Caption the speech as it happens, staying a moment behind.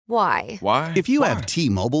Why? Why? If you have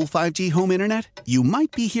T-Mobile 5G home internet, you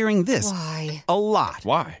might be hearing this Why? a lot.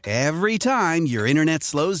 Why? Every time your internet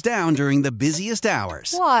slows down during the busiest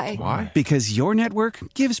hours. Why? Why? Because your network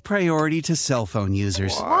gives priority to cell phone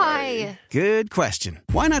users. Why? Good question.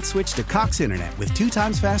 Why not switch to Cox Internet with 2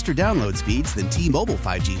 times faster download speeds than T-Mobile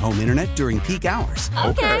 5G home internet during peak hours?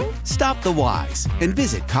 Okay. Stop the whys and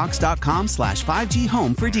visit cox.com/5G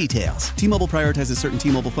home for details. T-Mobile prioritizes certain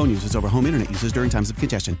T-Mobile phone users over home internet users during times of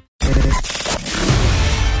congestion.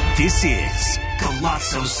 This is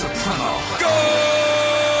Golazo Supremo.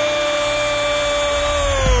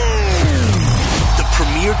 The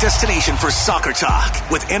premier destination for soccer talk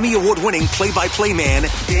with Emmy Award-winning play-by-play man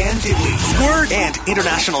Dan Dibley and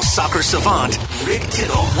international soccer savant Rick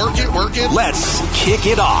Tittle. Work it. Let's kick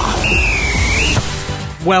it off.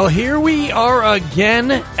 Well, here we are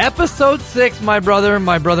again, episode 6, my brother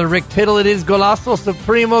Rick Tittle. It is Golazo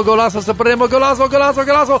Supremo, Golazo Supremo, Golazo,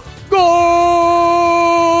 go!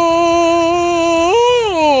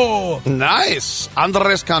 Nice.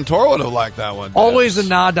 Andres Cantor would have liked that one. Always a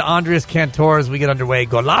nod to Andres Cantor as we get underway.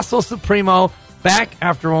 Golazo Supremo, back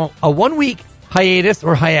after a 1-week hiatus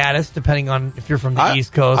or hiatus, depending on if you're from the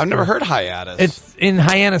East Coast. I've never heard hiatus. It's in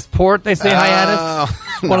Hyannisport, they say hiatus.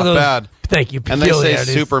 One of those. Bad. Thank you. And they say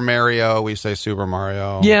Super Mario. We say Super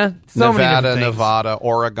Mario. Yeah. So Nevada, many Nevada,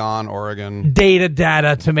 Oregon. Data,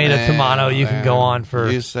 tomato. You can go on for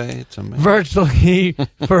you say tomato. Virtually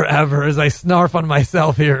forever as I snarf on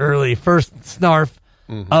myself here early. First snarf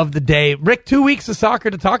of the day. Rick, 2 weeks of soccer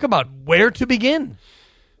to talk about. Where to begin?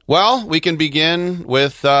 Well, we can begin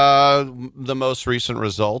with the most recent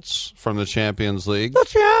results from the Champions League. The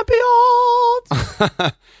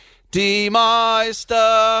champions! Die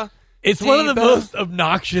Meister! It's one of the most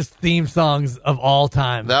obnoxious theme songs of all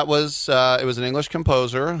time. That was, it was an English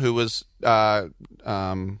composer who was, what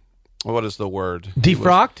is the word?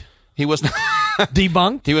 Defrocked? He was not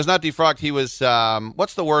debunked? He was not defrocked. He was,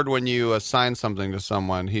 what's the word when you assign something to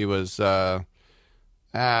someone? He was, challenged.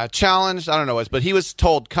 I don't know what, but he was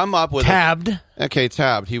told, come up with tabbed.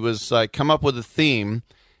 Tabbed. He was like, come up with a theme.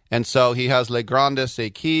 And so he has Les Grandes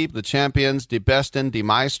Equipes, the champions, Die Besten, Die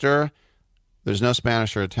Meister. There's no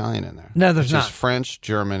Spanish or Italian in there. No, there's it's not. Just French,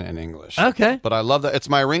 German, and English. Okay. But I love that. It's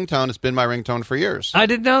my ringtone. It's been my ringtone for years. I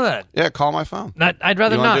didn't know that. Yeah, call my phone. I'd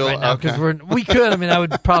rather not right now because we could. I mean, that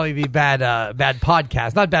would probably be bad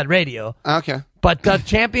podcast, not bad radio. Okay. But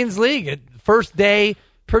Champions League, first day,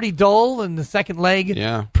 pretty dull, and the second leg,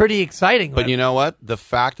 pretty exciting. But you know what? The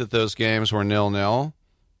fact that those games were 0-0,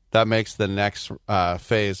 that makes the next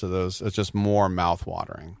phase of those it's just more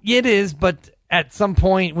mouth-watering. It is, but at some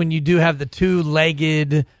point when you do have the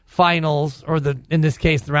two-legged finals, or in this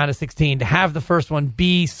case, the round of 16, to have the first one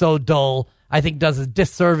be so dull, I think does a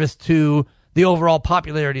disservice to the overall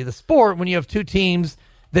popularity of the sport when you have two teams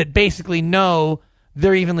that basically know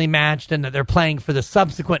they're evenly matched and that they're playing for the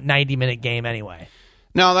subsequent 90-minute game anyway.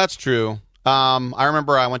 No, that's true. I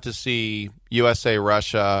remember I went to see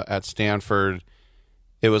USA-Russia at Stanford.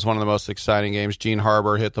 It was one of the most exciting games. Gene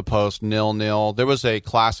Harbor hit the post, 0-0. There was a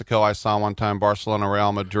Clasico I saw one time,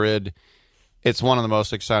 Barcelona-Real Madrid. It's one of the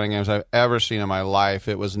most exciting games I've ever seen in my life.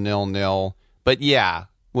 It was 0-0. But yeah,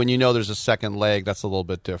 when you know there's a second leg, that's a little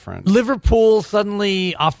bit different. Liverpool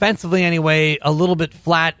suddenly, offensively anyway, a little bit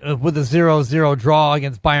flat with a 0-0 draw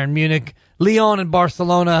against Bayern Munich. Lyon and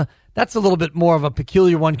Barcelona, that's a little bit more of a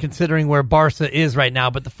peculiar one considering where Barca is right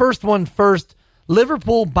now. But the first one first,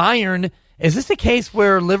 Liverpool-Bayern. Is this a case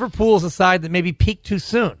where Liverpool is a side that maybe peaked too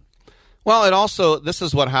soon? Well, this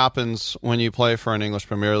is what happens when you play for an English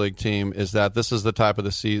Premier League team, is that this is the type of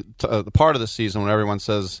the part of the season when everyone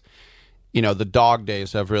says, the dog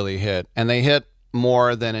days have really hit. And they hit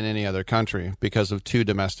more than in any other country because of 2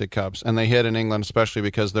 domestic cups. And they hit in England especially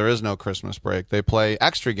because there is no Christmas break. They play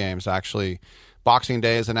extra games, actually. Boxing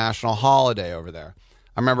Day is a national holiday over there.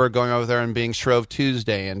 I remember going over there and being Shrove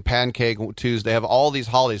Tuesday and Pancake Tuesday. They have all these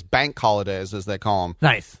holidays, bank holidays as they call them.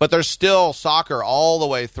 Nice. But there's still soccer all the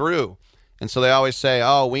way through. And so they always say,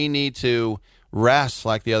 we need to rest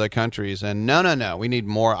like the other countries. And no, we need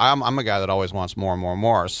more. I'm a guy that always wants more and more and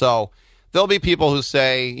more. So there'll be people who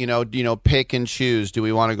say, pick and choose. Do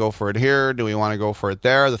we want to go for it here? Do we want to go for it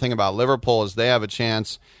there? The thing about Liverpool is they have a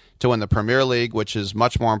chance to win the Premier League, which is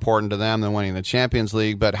much more important to them than winning the Champions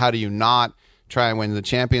League. But how do you not try and win the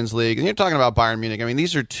Champions League? And you're talking about Bayern Munich. I mean,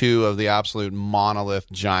 these are 2 of the absolute monolith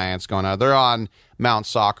giants going out. They're on Mount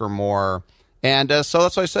Soccermore. And so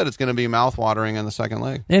that's why I said it's going to be mouth-watering in the second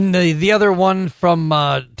leg. And the other one from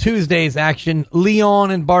Tuesday's action,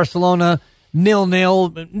 Lyon and Barcelona,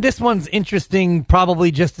 0-0. This one's interesting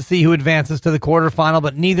probably just to see who advances to the quarterfinal,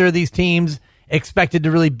 but neither of these teams expected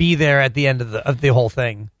to really be there at the end of the whole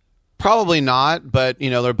thing. Probably not, but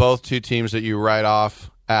they're both two teams that you write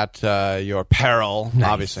off at your peril. Nice.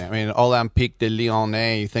 Obviously, I mean Olympique de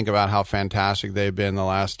Lyonnais. You think about how fantastic they've been the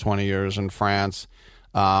last 20 years in France.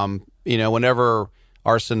 Whenever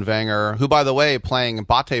Arsene Wenger, who by the way playing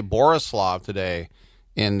Bate Borislav today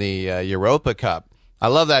in the Europa Cup, I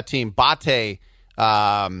love that team. Bate.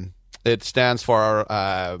 It stands for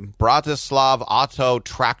Bratislav Auto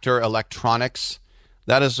Tractor Electronics.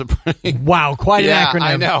 That is a pretty... Wow, quite an acronym.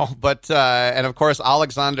 I know. But, and of course,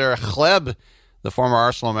 Alexander Hleb, the former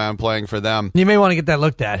Arsenal man playing for them. You may want to get that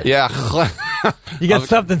looked at. Yeah. You got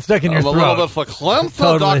something stuck in your throat. A little bit for Klimt,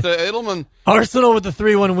 Totally. Dr. Edelman. Arsenal with the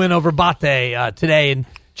 3-1 win over Bate today. And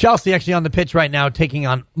Chelsea actually on the pitch right now taking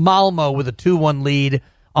on Malmo with a 2-1 lead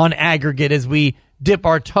on aggregate as we dip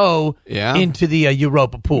our toe into the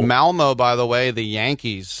Europa pool. Malmo, by the way, the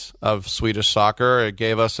Yankees of Swedish soccer. It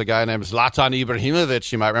gave us a guy named Zlatan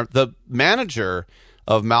Ibrahimovic. You might remember. The manager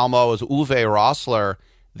of Malmo was Uwe Rosler,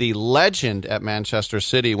 the legend at Manchester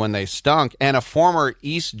City when they stunk, and a former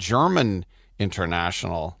East German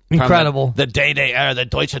international. Incredible. The DDR, the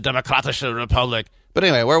Deutsche Demokratische Republic. But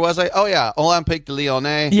anyway, where was I? Oh, yeah, Olympique de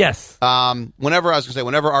Lyonnais. Yes. Whenever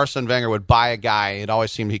Arsene Wenger would buy a guy, it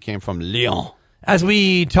always seemed he came from Lyon. As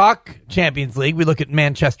we talk Champions League, we look at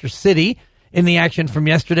Manchester City in the action from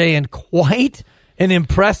yesterday, and quite an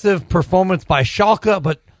impressive performance by Schalke,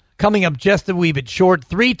 but coming up just a wee bit short.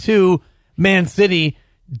 3-2 Man City,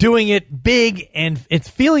 doing it big, and it's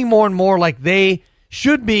feeling more and more like they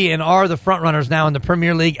should be and are the front runners now in the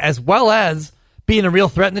Premier League, as well as being a real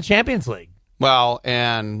threat in the Champions League. Well,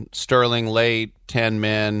 and Sterling late, 10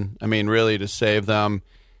 men, really to save them.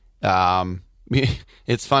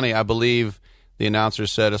 It's funny, I believe the announcer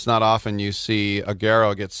said it's not often you see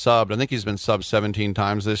Aguero get subbed. I think he's been subbed 17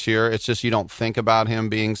 times this year. It's just you don't think about him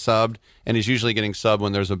being subbed, and he's usually getting subbed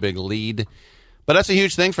when there's a big lead. But that's a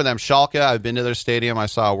huge thing for them. Schalke, I've been to their stadium. I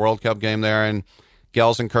saw a World Cup game there in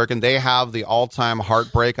Gelsenkirchen. They have the all-time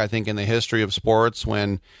heartbreak, I think, in the history of sports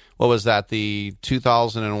when, the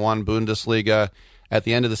 2001 Bundesliga at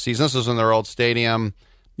the end of the season. This was in their old stadium.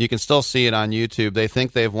 You can still see it on YouTube. They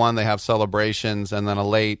think they've won. They have celebrations, and then a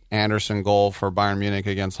late Anderson goal for Bayern Munich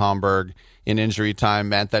against Hamburg in injury time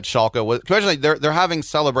meant that Schalke was. Actually, they're having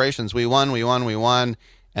celebrations. We won,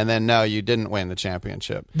 and then no, you didn't win the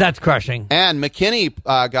championship. That's crushing. And McKinney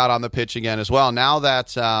got on the pitch again as well. Now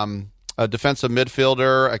that a defensive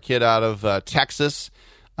midfielder, a kid out of Texas,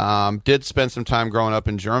 did spend some time growing up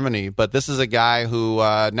in Germany, but this is a guy who,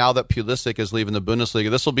 now that Pulisic is leaving the Bundesliga,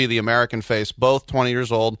 this will be the American face, both 20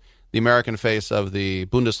 years old, the American face of the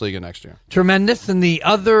Bundesliga next year. Tremendous. In the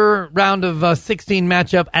other round of 16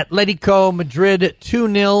 matchup, Atletico Madrid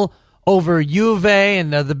 2-0 over Juve,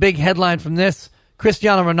 and the big headline from this,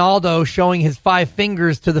 Cristiano Ronaldo showing his 5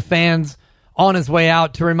 fingers to the fans on his way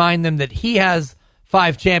out to remind them that he has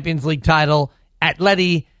 5 Champions League title.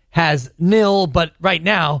 Atleti has 0, but right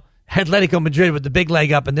now, Atletico Madrid with the big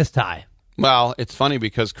leg up in this tie. Well, it's funny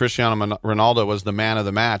because Cristiano Ronaldo was the man of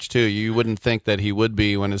the match, too. You wouldn't think that he would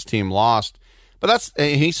be when his team lost. But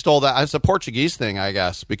he stole that. It's a Portuguese thing, I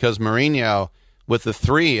guess, because Mourinho with the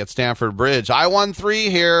 3 at Stamford Bridge. I won 3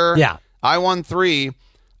 here. Yeah. I won 3.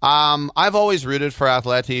 I've always rooted for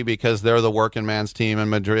Atleti because they're the working man's team in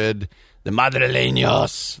Madrid. The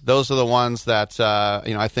Madrileños. Those are the ones that,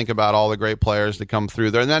 I think about all the great players that come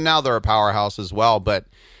through there. And then now they're a powerhouse as well. But,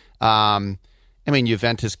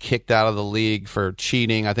 Juventus kicked out of the league for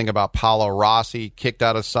cheating. I think about Paolo Rossi, kicked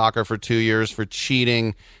out of soccer for 2 years for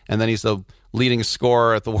cheating. And then he's the leading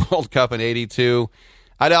scorer at the World Cup in '82.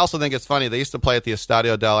 I also think it's funny. They used to play at the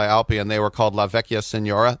Estadio delle Alpi, and they were called La Vecchia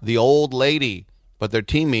Signora, the old lady. But their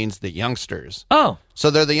team means the youngsters. Oh.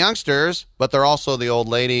 So they're the youngsters, but they're also the old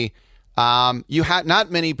lady. You had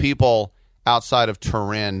not many people outside of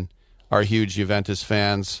Turin are huge Juventus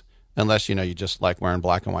fans, unless you just like wearing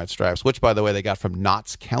black and white stripes, which, by the way, they got from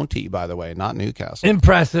Notts County, by the way, not Newcastle.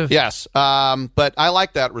 Impressive. Yes, but I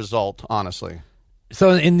like that result, honestly.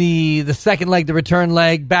 So in the second leg, the return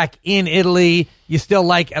leg, back in Italy, you still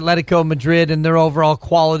like Atletico Madrid and their overall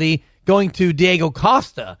quality. Going to Diego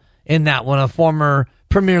Costa in that one, a former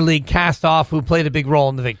Premier League cast-off who played a big role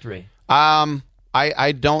in the victory.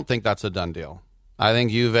 I don't think that's a done deal. I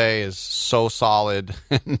think Juve is so solid.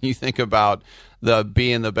 You think about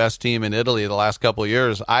being the best team in Italy the last couple of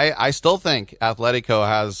years. I still think Atletico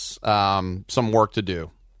has some work to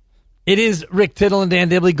do. It is Rick Tittle and Dan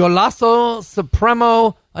Dibley. Golazo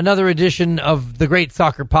Supremo, another edition of the Great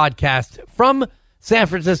Soccer Podcast from San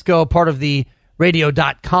Francisco, part of the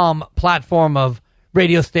radio.com platform of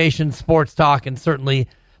radio stations, sports talk, and certainly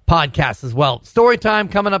podcasts as well. Story time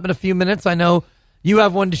coming up in a few minutes. I know you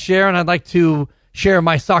have one to share, and I'd like to share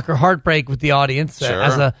my soccer heartbreak with the audience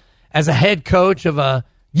Sure. as a head coach of a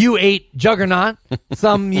U8 juggernaut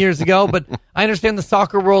some years ago. But I understand the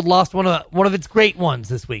soccer world lost one of its great ones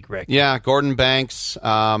this week, Rick. Yeah, Gordon Banks.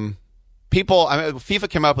 FIFA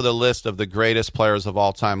came up with a list of the greatest players of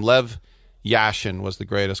all time. Lev Yashin was the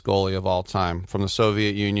greatest goalie of all time from the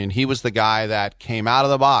Soviet Union. He was the guy that came out of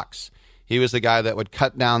the box. He was the guy that would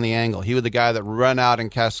cut down the angle. He was the guy that run out and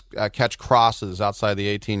catch crosses outside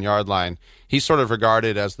the 18-yard line. He's sort of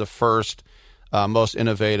regarded as the first, most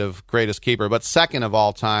innovative, greatest keeper. But second of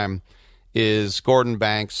all time is Gordon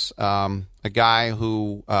Banks, a guy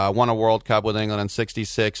who won a World Cup with England in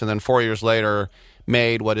 '66, and then 4 years later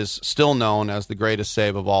made what is still known as the greatest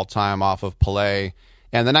save of all time off of Pelé.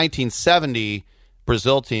 And the 1970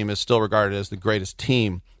 Brazil team is still regarded as the greatest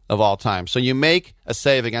team of all time. So you make a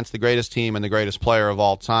save against the greatest team and the greatest player of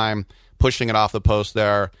all time, pushing it off the post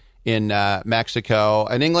there in Mexico.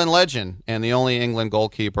 An England legend and the only England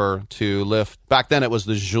goalkeeper to lift, back then it was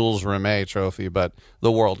the Jules Rimet trophy, but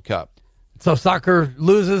the World Cup. So soccer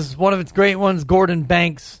loses one of its great ones, Gordon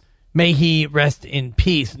Banks. May he rest in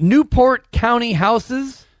peace. Newport County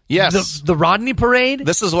Houses. Yes. The Rodney Parade.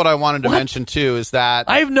 This is what I wanted to mention, too, is that...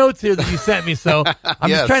 I have notes here that you sent me, so I'm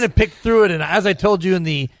Yes. just trying to pick through it. And as I told you in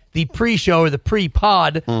the pre-show or the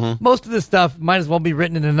pre-pod, most of this stuff might as well be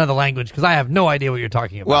written in another language because I have no idea what you're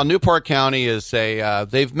talking about. Well, Newport County is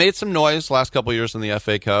they've made some noise last couple of years in the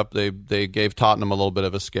FA Cup. They gave Tottenham a little bit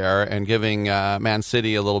of a scare and giving Man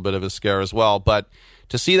City a little bit of a scare as well. But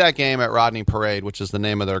to see that game at Rodney Parade, which is the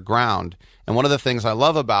name of their ground, and one of the things I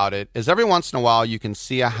love about it is every once in a while you can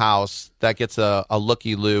see a house that gets a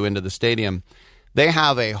looky-loo into the stadium. They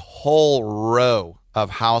have a whole row of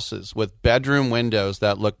houses with bedroom windows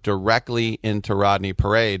that look directly into Rodney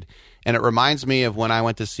Parade. And it reminds me of when I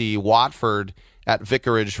went to see Watford at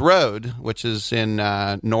Vicarage Road, which is in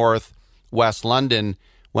northwest London.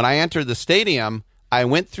 When I entered the stadium, I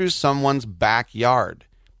went through someone's backyard,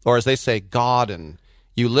 or as they say, garden.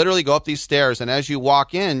 You literally go up these stairs, and as you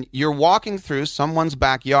walk in, you're walking through someone's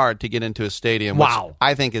backyard to get into a stadium, which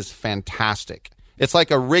I think is fantastic. It's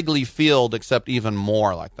like a Wrigley Field, except even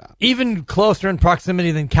more like that. Even closer in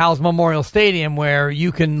proximity than Cal's Memorial Stadium, where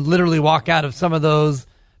you can literally walk out of some of those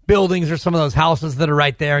buildings or some of those houses that are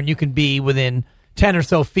right there, and you can be within 10 or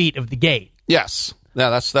so feet of the gate. Yes. Yeah,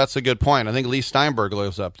 that's a good point. I think Lee Steinberg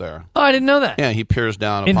lives up there. Oh, I didn't know that. Yeah, he peers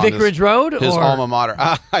down in upon Vicarage Road? His or? alma mater.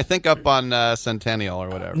 I think up on Centennial or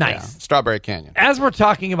whatever. Nice. Yeah. Strawberry Canyon. As we're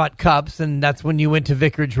talking about cups, and that's when you went to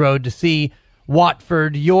Vicarage Road to see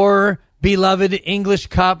Watford, your beloved English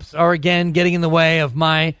cups are again getting in the way of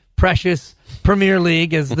my precious Premier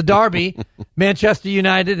League as the derby, Manchester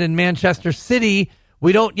United and Manchester City.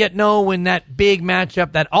 We don't yet know when that big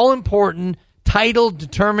matchup, that all-important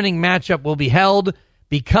title-determining matchup will be held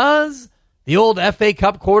because the old FA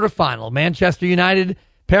Cup quarterfinal, Manchester United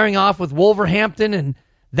pairing off with Wolverhampton, and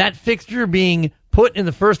that fixture being put in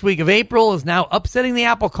the first week of April is now upsetting the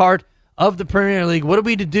apple cart of the Premier League. What are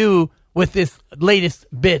we to do with this latest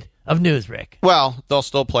bit of news, Rick? Well, they'll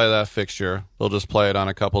still play that fixture. They'll just play it on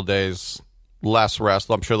a couple days less rest.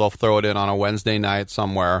 I'm sure they'll throw it in on a Wednesday night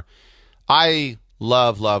somewhere. I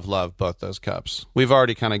love both those cups. We've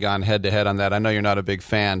already kind of gone head-to-head on that. I know you're not a big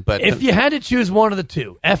fan, but... If you had to choose one of the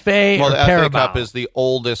two, FA or the Carabao? FA Cup is the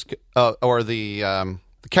oldest, or the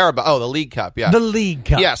Carabao, the League Cup, yeah. The League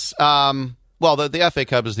Cup. Yes. Well, the FA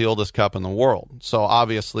Cup is the oldest cup in the world, so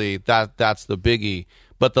obviously that's the biggie.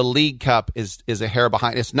 But the League Cup is a hair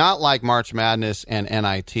behind. It's not like March Madness and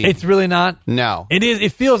NIT. It's really not? No. It is.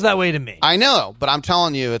 It feels that way to me. I know, but I'm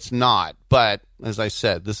telling you it's not. But as I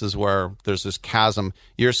said, this is where there's this chasm.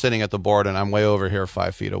 You're sitting at the board, and I'm way over here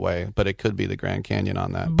 5 feet away, but it could be the Grand Canyon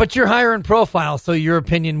on that. But you're higher in profile, so your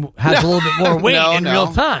opinion has a little bit more weight in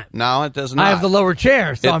real time. No, it does not. I have the lower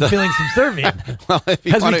chair, so I'm feeling subservient. Well,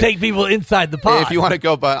 as we take people inside the pod. If you want to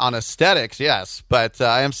go on aesthetics, yes. But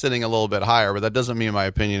I am sitting a little bit higher, but that doesn't mean my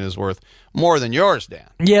opinion is worth more than yours, Dan.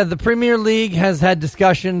 Yeah, the Premier League has had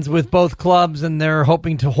discussions with both clubs, and they're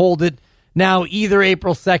hoping to hold it now either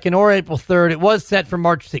April 2nd or April 3rd. It was set for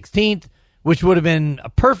March 16th, which would have been a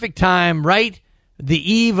perfect time, right?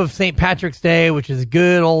 The eve of St. Patrick's Day, which is a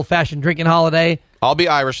good old-fashioned drinking holiday. I'll be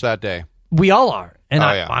Irish that day. We all are. And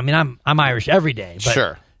yeah. I mean, I'm Irish every day. But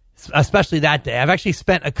sure. Especially that day. I've actually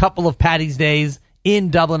spent a couple of Paddy's Days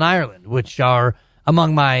in Dublin, Ireland, which are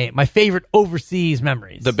among my favorite overseas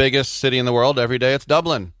memories. The biggest city in the world, every day it's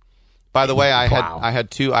Dublin. By the way, I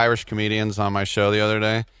had two Irish comedians on my show the other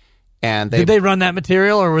day. And did they run that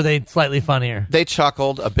material, or were they slightly funnier? They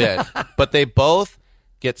chuckled a bit, but they both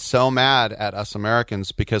get so mad at us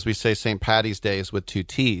Americans because we say St. Patty's Day is with 2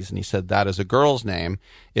 T's. And he said, that is a girl's name.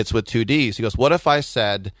 It's with 2 D's. He goes, what if I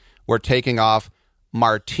said we're taking off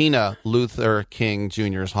Martina Luther King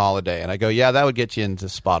Jr.'s holiday? And I go, yeah, that would get you into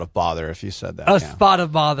spot of bother if you said that. Spot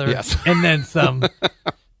of bother. Yes. And then some.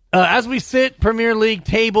 As we sit Premier League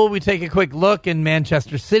table, we take a quick look, in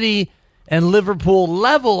Manchester City and Liverpool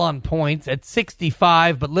level on points at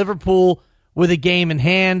 65, but Liverpool with a game in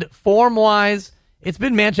hand. Form-wise, it's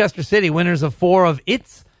been Manchester City, winners of 4 of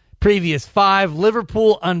its previous 5.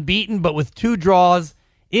 Liverpool unbeaten, but with 2 draws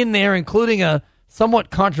in there, including a somewhat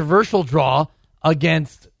controversial draw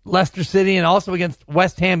against Leicester City and also against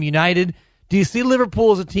West Ham United. Do you see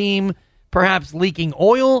Liverpool as a team perhaps leaking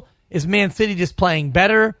oil? Is Man City just playing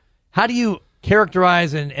better? How do you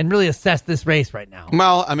characterize and really assess this race right now?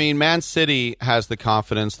 Well, I mean, Man City has the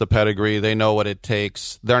confidence, the pedigree. They know what it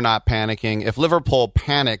takes. They're not panicking. If Liverpool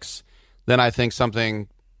panics, then I think something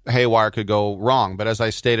haywire could go wrong. But as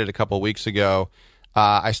I stated a couple of weeks ago,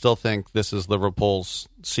 I still think this is Liverpool's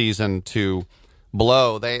season to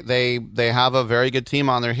blow. They have a very good team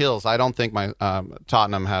on their heels. I don't think my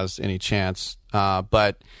Tottenham has any chance.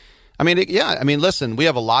 But I mean, listen, we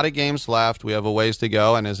have a lot of games left. We have a ways to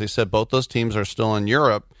go. And as I said, both those teams are still in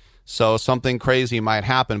Europe. So something crazy might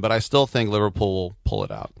happen, but I still think Liverpool will pull it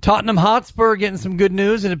out. Tottenham Hotspur getting some good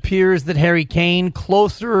news. It appears that Harry Kane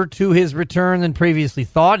closer to his return than previously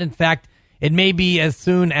thought. In fact, it may be as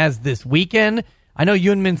soon as this weekend. I know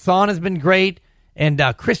Heung-min Son has been great, and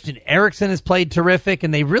Christian Eriksen has played terrific,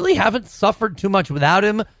 and they really haven't suffered too much without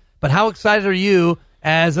him. But how excited are you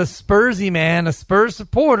as a Spursy man, a Spurs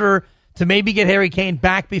supporter, to maybe get Harry Kane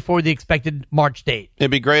back before the expected March date?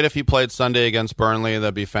 It'd be great if he played Sunday against Burnley.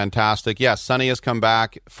 That'd be fantastic. Yes, Sonny has come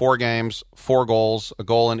back. 4 games, 4 goals, a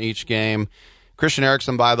goal in each game. Christian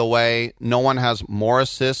Eriksen, by the way, no one has more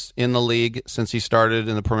assists in the league since he started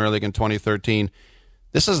in the Premier League in 2013.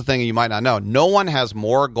 This is the thing you might not know. No one has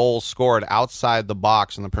more goals scored outside the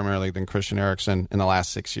box in the Premier League than Christian Eriksen in the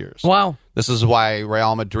last 6 years. Wow. This is why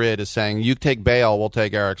Real Madrid is saying, you take Bale, we'll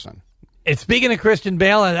take Eriksen. And speaking of Christian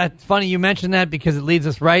Bale, that's funny you mentioned that because it leads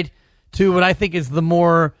us right to what I think is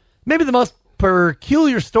maybe the most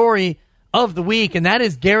peculiar story of the week, and that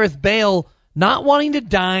is Gareth Bale not wanting to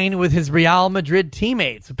dine with his Real Madrid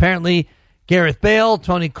teammates. Apparently, Gareth Bale,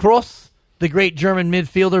 Toni Kroos, the great German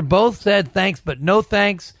midfielder, both said thanks but no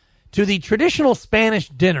thanks to the traditional Spanish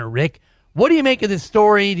dinner. Rick, what do you make of this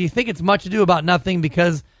story? Do you think it's much ado about nothing?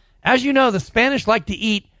 Because, as you know, the Spanish like to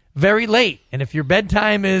eat very late, and if your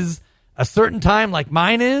bedtime is a certain time like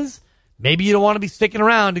mine is, maybe you don't want to be sticking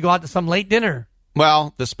around to go out to some late dinner.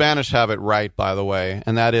 Well, the Spanish have it right, by the way,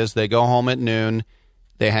 and that is they go home at noon,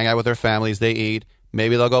 they hang out with their families, they eat.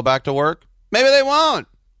 Maybe they'll go back to work. Maybe they won't.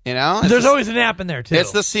 You know, there's always a nap in there too.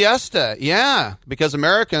 It's the siesta, yeah. Because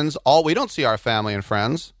Americans, we don't see our family and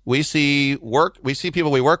friends. We see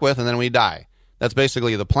people we work with, and then we die. That's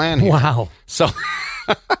basically the plan here. Wow. So,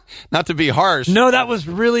 not to be harsh. No, that was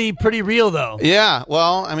really pretty real, though. Yeah.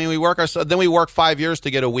 Well, I mean, we work 5 years to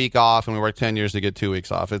get a week off, and we work 10 years to get 2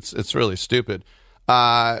 weeks off. It's really stupid.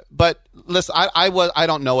 But listen, I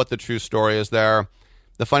don't know what the true story is there.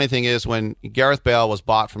 The funny thing is, when Gareth Bale was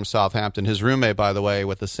bought from Southampton, his roommate, by the way,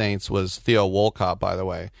 with the Saints was Theo Walcott, by the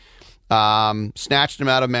way, snatched him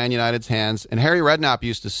out of Man United's hands. And Harry Redknapp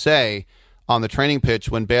used to say on the training pitch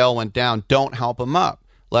when Bale went down, don't help him up,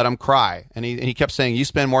 let him cry. And he kept saying, you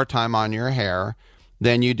spend more time on your hair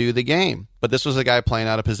than you do the game. But this was a guy playing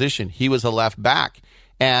out of position. He was a left back.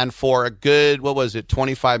 And for a good,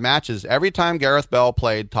 25 matches, every time Gareth Bale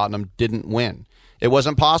played, Tottenham didn't win. It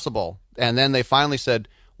wasn't possible. And then they finally said,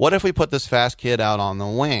 what if we put this fast kid out on the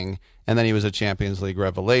wing? And then he was a Champions League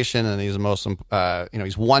revelation, and he's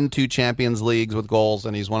he's won 2 Champions Leagues with goals,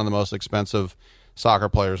 and he's one of the most expensive soccer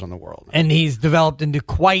players in the world. And he's developed into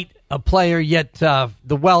quite a player, yet the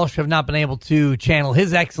Welsh have not been able to channel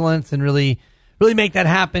his excellence and really make that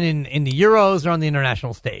happen in the Euros or on the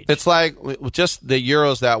international stage. It's like just the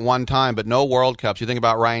Euros that one time, but no World Cups. You think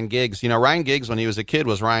about Ryan Giggs. You know, Ryan Giggs, when he was a kid,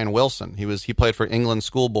 was Ryan Wilson. He played for England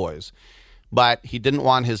schoolboys. But he didn't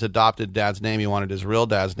want his adopted dad's name. He wanted his real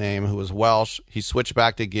dad's name, who was Welsh. He switched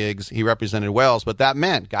back to Giggs. He represented Wales. But that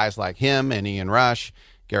meant guys like him and Ian Rush,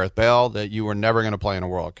 Gareth Bale, that you were never going to play in a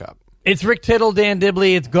World Cup. It's Rick Tittle, Dan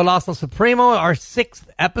Dibley. It's Golazo Supremo, our 6th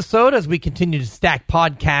episode as we continue to stack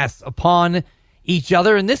podcasts upon each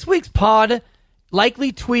other. And this week's pod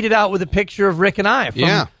likely tweeted out with a picture of Rick and I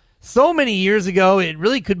from so many years ago. It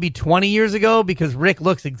really could be 20 years ago because Rick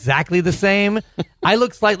looks exactly the same. I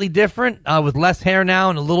look slightly different with less hair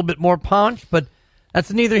now and a little bit more paunch, but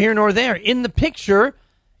that's neither here nor there. In the picture,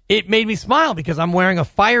 it made me smile because I'm wearing a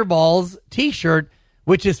Fireballs t-shirt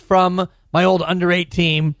which is from my old under-8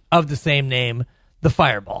 team of the same name, the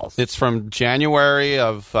Fireballs. It's from January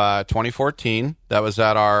of 2014. That was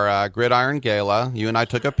at our Gridiron Gala. You and I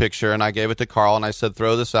took a picture, and I gave it to Carl, and I said,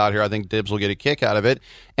 throw this out here. I think Dibs will get a kick out of it.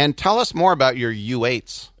 And tell us more about your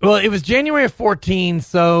U8s. Well, it was January of 14,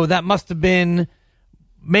 so that must have been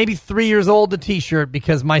maybe 3 years old, the T-shirt,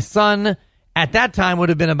 because my son at that time would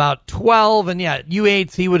have been about 12, and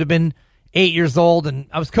U8s, he would have been 8 years old, and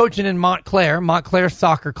I was coaching in Montclair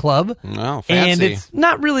Soccer Club. Oh, fancy. And it's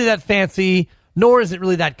not really that fancy, nor is it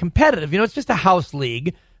really that competitive. It's just a house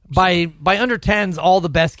league. By under 10s, all the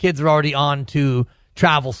best kids are already on to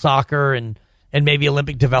travel soccer and maybe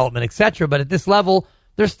Olympic development, etc. But at this level,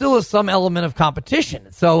 there still is some element of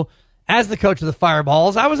competition. So as the coach of the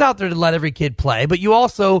Fireballs, I was out there to let every kid play, but you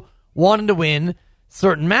also wanted to win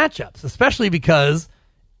certain matchups, especially because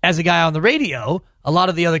as a guy on the radio, a lot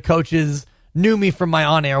of the other coaches knew me from my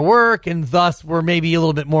on-air work and thus were maybe a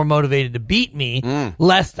little bit more motivated to beat me,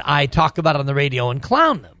 lest I talk about it on the radio and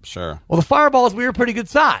clown them. Sure. Well, the Fireballs, we were a pretty good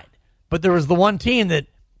side, but there was the one team that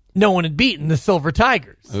no one had beaten, the Silver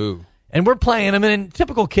Tigers. Ooh. And we're playing them in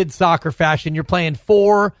typical kid soccer fashion. You're playing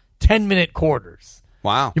 4 10-minute quarters.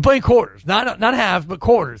 Wow. You're playing quarters, not halves, but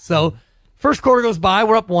quarters. So first quarter goes by,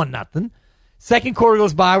 we're up 1-0. Second quarter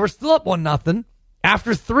goes by, we're still up 1-0.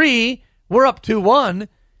 After 3, we're up 2-1.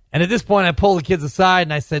 And at this point, I pulled the kids aside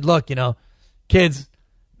and I said, look, kids,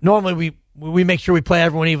 normally we make sure we play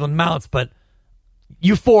everyone even amounts, but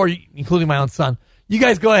you 4, including my own son, you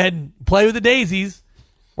guys go ahead and play with the daisies.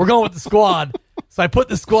 We're going with the squad. So I put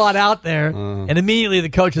the squad out there, and immediately the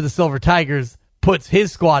coach of the Silver Tigers puts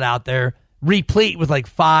his squad out there, replete with like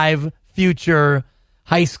 5 future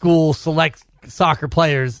high school select soccer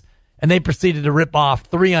players, and they proceeded to rip off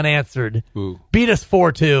 3 unanswered, beat us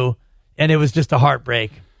 4-2, and it was just a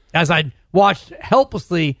heartbreak. As I watched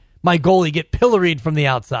helplessly my goalie get pilloried from the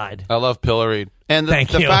outside. I love pilloried. And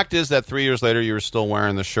the fact is that 3 years later, you were still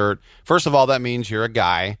wearing the shirt. First of all, that means you're a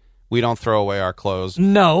guy. We don't throw away our clothes.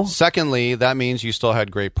 No. Secondly, that means you still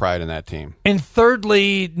had great pride in that team. And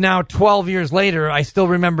thirdly, now 12 years later, I still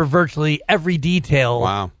remember virtually every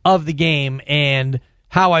detail of the game and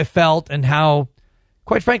how I felt and how,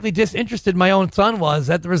 quite frankly, disinterested my own son was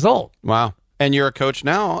at the result. Wow. And you're a coach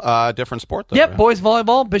now, different sport, though. Yep, right? boys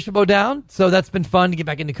volleyball, Bishop O'Down. So that's been fun to get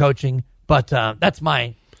back into coaching. But that's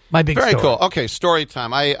my big Very story. cool. Okay, story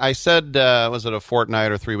time. I said, was it a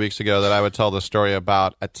fortnight or 3 weeks ago, that I would tell the story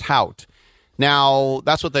about a tout. Now,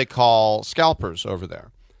 that's what they call scalpers over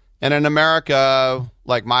there. And in America,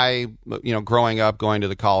 like growing up, going to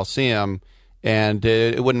the Coliseum, and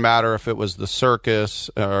it wouldn't matter if it was the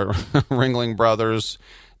circus or Ringling Brothers,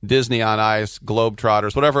 Disney on Ice,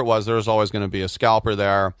 Globetrotters, whatever it was, there was always going to be a scalper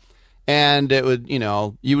there. And it would,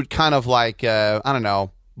 you would kind of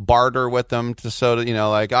barter with them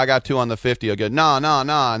I got 2 on the 50. You'll get, no. And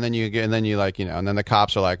then and then the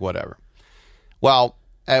cops are like, whatever. Well,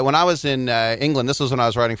 when I was in England, this was when I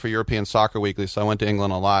was writing for European Soccer Weekly, so I went to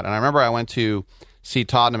England a lot. And I remember I went to see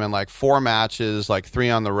Tottenham in 4 matches, 3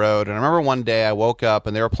 on the road. And I remember one day I woke up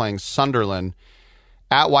and they were playing Sunderland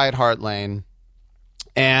at White Hart Lane.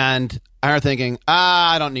 And I remember thinking,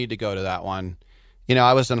 I don't need to go to that one.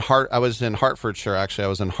 I was in Hertfordshire, actually. I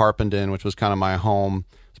was in Harpenden, which was kind of my home.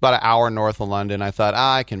 It's about an hour north of London. I thought,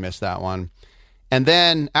 I can miss that one. And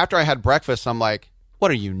then after I had breakfast, I'm like,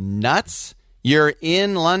 what are you, nuts? You're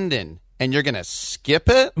in London and you're going to skip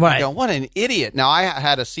it? Right. I go, what an idiot. Now, I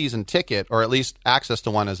had a season ticket, or at least access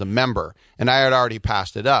to one as a member, and I had already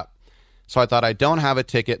passed it up. So I thought, I don't have a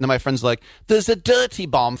ticket. And then my friend's like, there's a dirty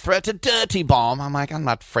bomb, threat a dirty bomb. I'm like, I'm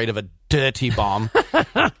not afraid of a dirty bomb.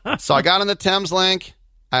 So I got on the Thames Link.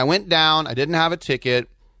 I went down. I didn't have a ticket.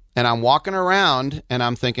 And I'm walking around, and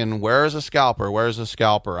I'm thinking, where is a scalper? Where's a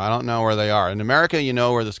scalper? I don't know where they are. In America, you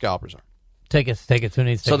know where the scalpers are. Take it. Who needs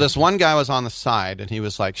tickets? So this one guy was on the side, and he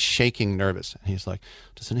was shaking nervous. And he's like,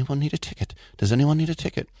 does anyone need a ticket? Does anyone need a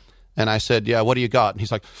ticket? And I said, yeah, what do you got? And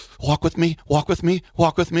he's like, walk with me.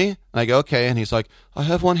 And I go, okay. And he's like, I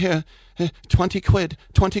have one here, 20 quid.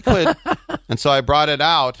 And so I brought it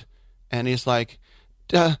out, and he's like,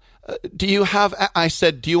 do you have, I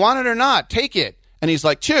said, do you want it or not? Take it. And he's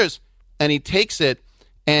like, cheers. And he takes it,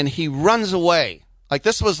 and he runs away.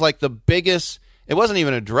 This was the biggest, it wasn't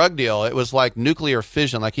even a drug deal. It was like nuclear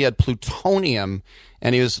fission. He had plutonium,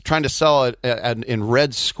 and he was trying to sell it in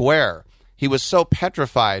Red Square. He was so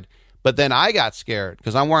petrified. But then I got scared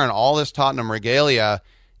because I'm wearing all this Tottenham regalia.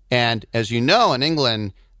 And as you know, in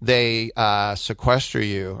England, they sequester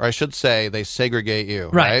you, or I should say they segregate you,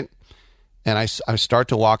 right? And I start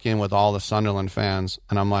to walk in with all the Sunderland fans,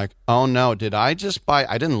 and I'm like, oh no, did I just buy?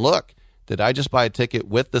 I didn't look. did I just buy a ticket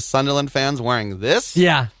with the Sunderland fans wearing this?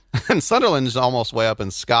 Yeah. And Sunderland's almost way up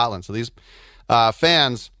in Scotland. So these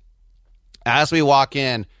fans, as we walk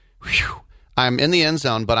in, I'm in the end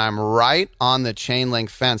zone, but I'm right on the chain link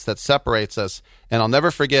fence that separates us. And I'll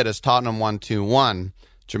never forget, as Tottenham won 2-1,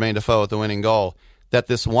 Jermaine Defoe with the winning goal, that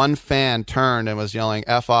this one fan turned and was yelling,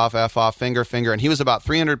 F off, finger, finger. And he was about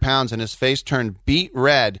 300 pounds, and his face turned beet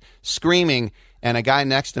red, screaming. And a guy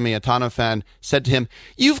next to me, a Tottenham fan, said to him,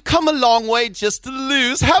 "You've come a long way just to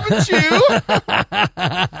lose, haven't you?"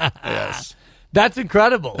 Yes. That's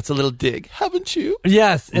incredible. That's a little dig, haven't you?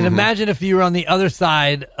 Yes, and imagine if you were on the other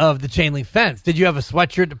side of the chain link fence. Did you have a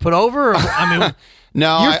sweatshirt to put over? Or, I mean,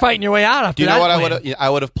 no, you're fighting your way out after that. You know what? win. I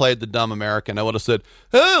would have played the dumb American. I would have said,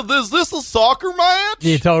 "Hey, is this a soccer match?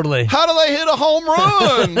 Yeah, totally. How do they hit a home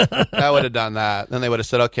run?" I would have done that. Then they would have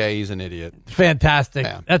said, "Okay, he's an idiot." Fantastic.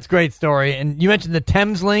 Yeah. That's a great story. And you mentioned the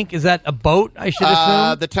Thames Link. Is that a boat, I should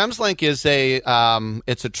assume? The Thames Link is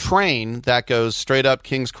it's a train that goes straight up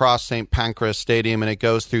King's Cross St. Pancras Stadium, and it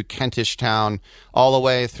goes through Kentish Town all the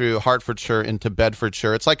way through Hertfordshire into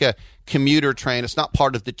Bedfordshire. It's like a commuter train. It's not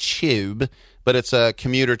part of the tube, but it's a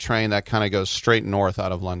commuter train that kind of goes straight north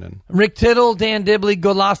out of London. Rick Tittle, Dan Dibley,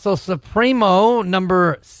 Golasso Supremo,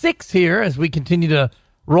 number 6 here as we continue to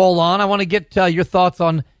roll on. I want to get your thoughts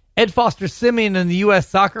on Ed Foster-Simeon and the U.S.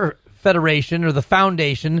 Soccer Federation, or the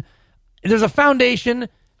Foundation. There's a foundation,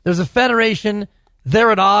 there's a federation,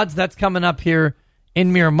 they're at odds. That's coming up here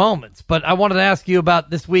in mere moments. But I wanted to ask you about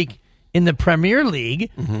this week in the Premier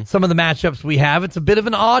League, some of the matchups we have. It's a bit of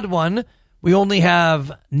an odd one. We only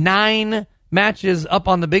have 9 matches up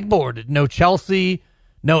on the big board. No Chelsea,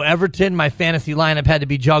 no Everton. My fantasy lineup had to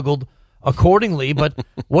be juggled accordingly. But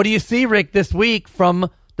what do you see, Rick, this week from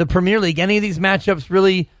the Premier League? Any of these matchups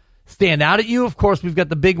really stand out at you? Of course, we've got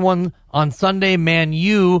the big one on Sunday, Man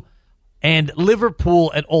U and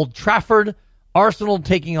Liverpool at Old Trafford. Arsenal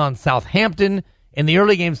taking on Southampton in the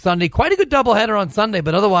early game Sunday. Quite a good doubleheader on Sunday,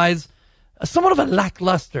 but otherwise somewhat of a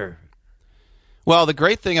lackluster. Well, the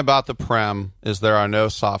great thing about the Prem is there are no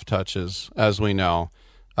soft touches, as we know.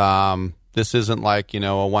 This isn't like,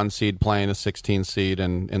 a 1 seed playing a 16 seed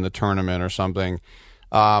in the tournament or something.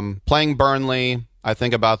 Playing Burnley, I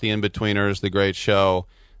think about the In-Betweeners, the great show,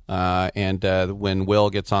 and when Will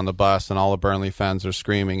gets on the bus and all the Burnley fans are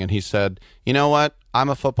screaming, and he said, "You know what? I'm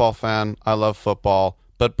a football fan. I love football,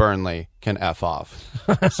 but Burnley can F off."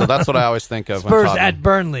 So that's what I always think of. Spurs at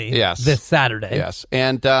Burnley this Saturday. Yes.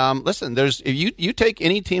 And listen, you take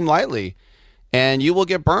any team lightly and you will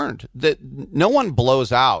get burned. No one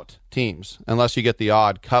blows out teams unless you get the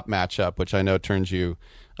odd cup matchup, which I know turns you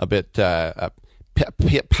a bit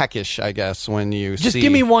peckish, I guess, when you Just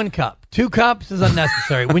give me 1 cup. 2 cups is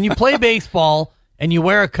unnecessary. When you play baseball and you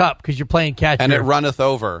wear a cup because you're playing catcher. And it runneth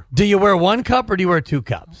over. Do you wear 1 cup or do you wear 2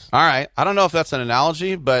 cups? All right. I don't know if that's an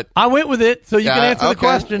analogy, but I went with it, so you can answer the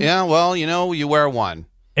question. Yeah, well, you wear 1.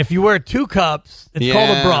 If you wear 2 cups, it's called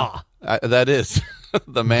a bra. That is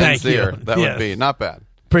the man's ear. That Yes. would be not bad.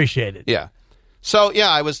 Appreciate it. Yeah. So,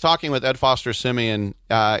 I was talking with Ed Foster-Simeon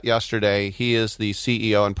yesterday. He is the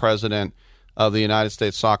CEO and president of the United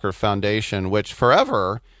States Soccer Foundation, which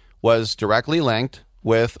forever was directly linked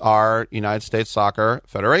with our United States Soccer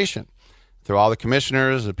Federation through all the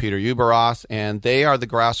commissioners of Peter Uberos, and they are the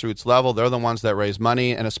grassroots level. They're the ones that raise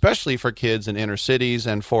money, and especially for kids in inner cities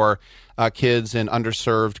and for kids in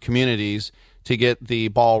underserved communities to get the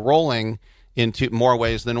ball rolling into more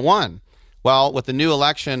ways than one. Well, with the new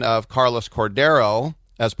election of Carlos Cordero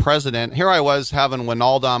as president, here I was having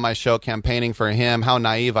Winalda on my show campaigning for him, how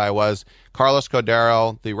naive I was. Carlos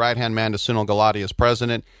Cordero, the right-hand man to Sunil Gulati as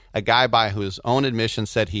president, a guy by whose own admission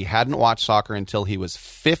said he hadn't watched soccer until he was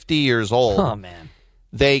 50 years old. Oh, man.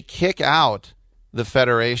 They kick out the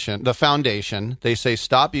federation, the foundation. They say,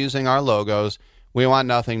 stop using our logos. We want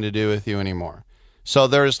nothing to do with you anymore. So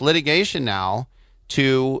there's litigation now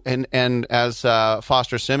and as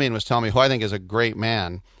Foster-Simeon was telling me, who I think is a great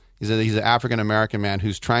man, he's an African-American man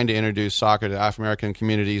who's trying to introduce soccer to African-American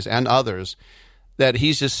communities and others, that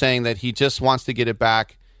he's just saying that he just wants to get it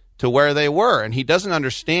back to where they were. And he doesn't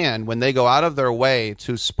understand when they go out of their way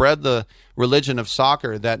to spread the religion of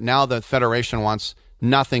soccer that now the federation wants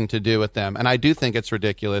nothing to do with them. And I do think it's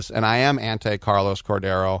ridiculous. And I am anti-Carlos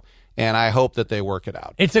Cordero, and I hope that they work it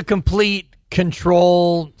out. It's a complete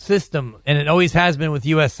control system, and it always has been with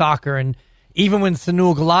U.S. soccer. And even when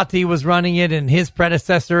Sunil Gulati was running it and his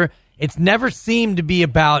predecessor, it's never seemed to be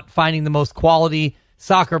about finding the most quality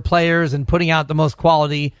soccer players and putting out the most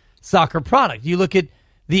quality soccer product. You look at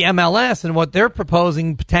the MLS and what they're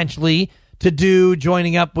proposing potentially to do,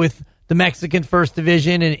 joining up with the Mexican First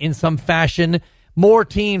Division in some fashion. more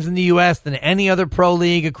teams in the U.S. than any other pro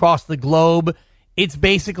league across the globe. It's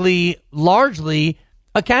basically largely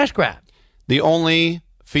a cash grab. The only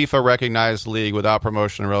FIFA-recognized league without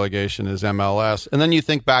promotion and relegation is MLS. And then you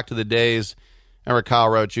think back to the days, I remember Kyle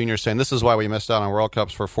Rote Jr. saying, this is why we missed out on World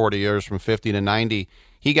Cups for 40 years, from 50 to 90.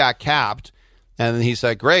 He got capped, and then he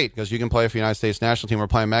said, great, because you can play for the United States national team. We're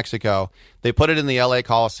playing Mexico. They put it in the L.A.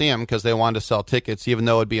 Coliseum because they wanted to sell tickets, even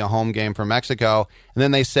though it would be a home game for Mexico. And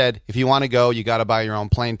then they said, if you want to go, you got to buy your own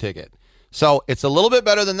plane ticket. So it's a little bit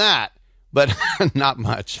better than that, but not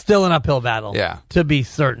much. Still an uphill battle, yeah, to be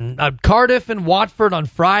certain. Cardiff and Watford on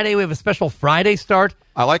Friday. We have a special Friday start.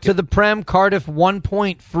 I like to it. The Prem. Cardiff 1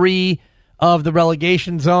 point free of the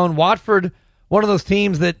relegation zone. Watford, one of those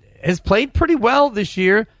teams that has played pretty well this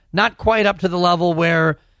year. Not quite up to the level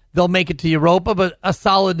where they'll make it to Europa, but a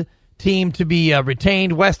solid team to be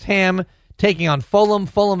retained. West Ham taking on Fulham.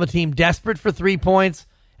 Fulham, a team desperate for 3 points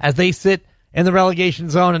as they sit in the relegation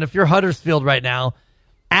zone. And if you're Huddersfield right now,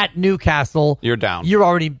 at Newcastle, you're down. You're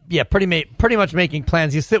already pretty much making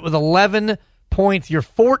plans. You sit with 11 points. You're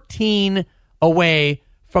 14 away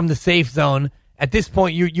from the safe zone. At this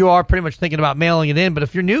point, you are pretty much thinking about mailing it in. But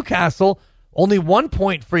if you're Newcastle, only 1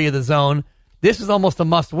 point free of the zone, this is almost a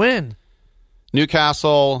must-win.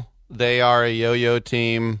 Newcastle, they are a yo-yo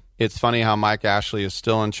team. It's funny how Mike Ashley is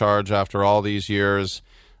still in charge after all these years.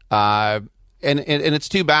 And it's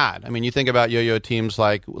too bad. I mean, you think about yo-yo teams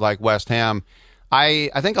like West Ham.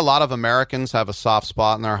 I think a lot of Americans have a soft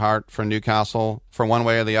spot in their heart for Newcastle for one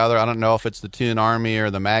way or the other. I don't know if it's the Toon Army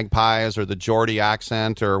or the Magpies or the Geordie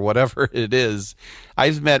accent or whatever it is.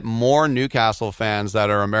 I've met more Newcastle fans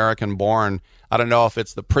that are American-born. I don't know if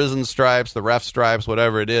it's the prison stripes, the ref stripes,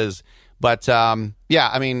 whatever it is. But, yeah,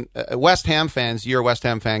 I mean, West Ham fans, you're a West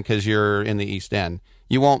Ham fan because you're in the East End.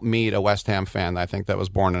 You won't meet a West Ham fan, I think, that was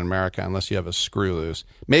born in America unless you have a screw loose.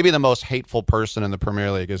 Maybe the most hateful person in the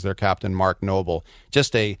Premier League is their captain, Mark Noble.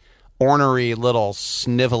 Just a ornery little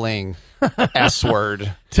sniveling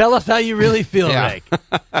S-word. Tell us how you really feel, Rick.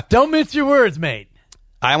 Don't mince your words, mate.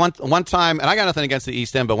 I went one time, and I got nothing against the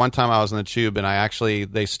East End, but one time I was in the Tube,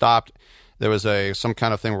 and they stopped. There was some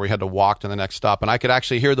kind of thing where we had to walk to the next stop, and I could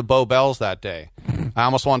actually hear the Bow Bells that day. I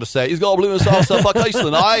almost wanted to say, he's got a blue and soft stuff like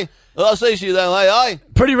Iceland, aye? I'll say to you then, aye?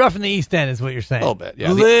 Pretty rough in the East End is what you're saying. A little bit,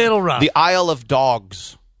 yeah. Little rough. The Isle of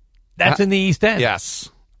Dogs. That's in the East End. Yes.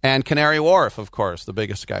 And Canary Wharf, of course, the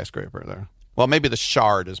biggest skyscraper there. Well, maybe the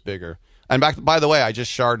Shard is bigger. And by the way, I just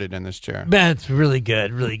sharded in this chair. That's really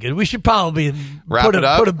good, really good. We should probably put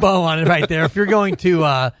a bow on it right there. If you're going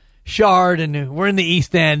to Shard and we're in the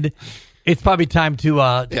East End, it's probably time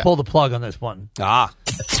to pull the plug on this one. Ah.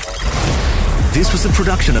 This was a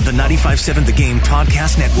production of the 95.7 The Game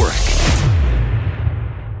Podcast Network.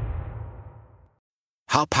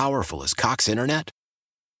 How powerful is Cox Internet?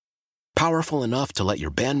 Powerful enough to let your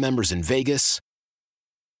band members in Vegas,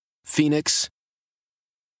 Phoenix,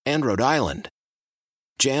 and Rhode Island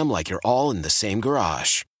jam like you're all in the same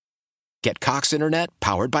garage. Get Cox Internet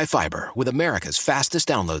powered by fiber with America's fastest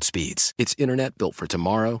download speeds. It's internet built for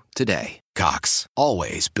tomorrow, today. Cox,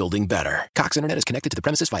 always building better. Cox Internet is connected to the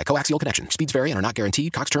premises via coaxial connection. Speeds vary and are not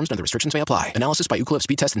guaranteed. Cox terms and other restrictions may apply. Analysis by Ookla of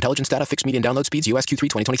Speed Test Intelligence data. Fixed median download speeds. US Q3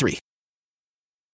 2023.